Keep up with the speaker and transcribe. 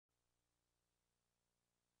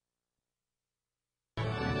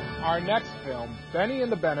Our next film, Benny and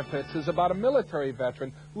the Benefits, is about a military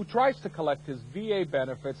veteran who tries to collect his VA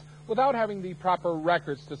benefits without having the proper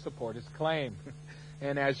records to support his claim.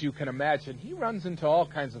 And as you can imagine, he runs into all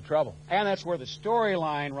kinds of trouble. And that's where the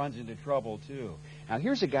storyline runs into trouble, too. Now,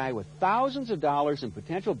 here's a guy with thousands of dollars in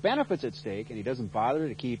potential benefits at stake, and he doesn't bother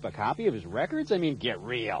to keep a copy of his records? I mean, get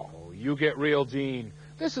real. Oh, you get real, Dean.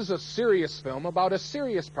 This is a serious film about a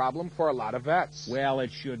serious problem for a lot of vets. Well,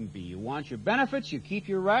 it shouldn't be. You want your benefits, you keep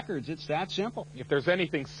your records. It's that simple. If there's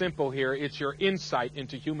anything simple here, it's your insight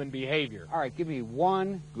into human behavior. All right, give me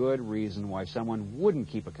one good reason why someone wouldn't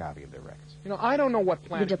keep a copy of their records. You know, I don't know what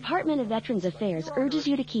plan... The Department of Veterans Affairs urges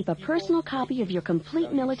you to keep a personal copy of your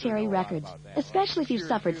complete military records, especially if you've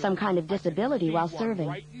suffered some kind of disability while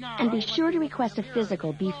serving. And be sure to request a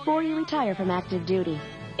physical before you retire from active duty.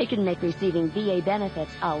 It can make receiving VA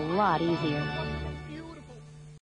benefits a lot easier.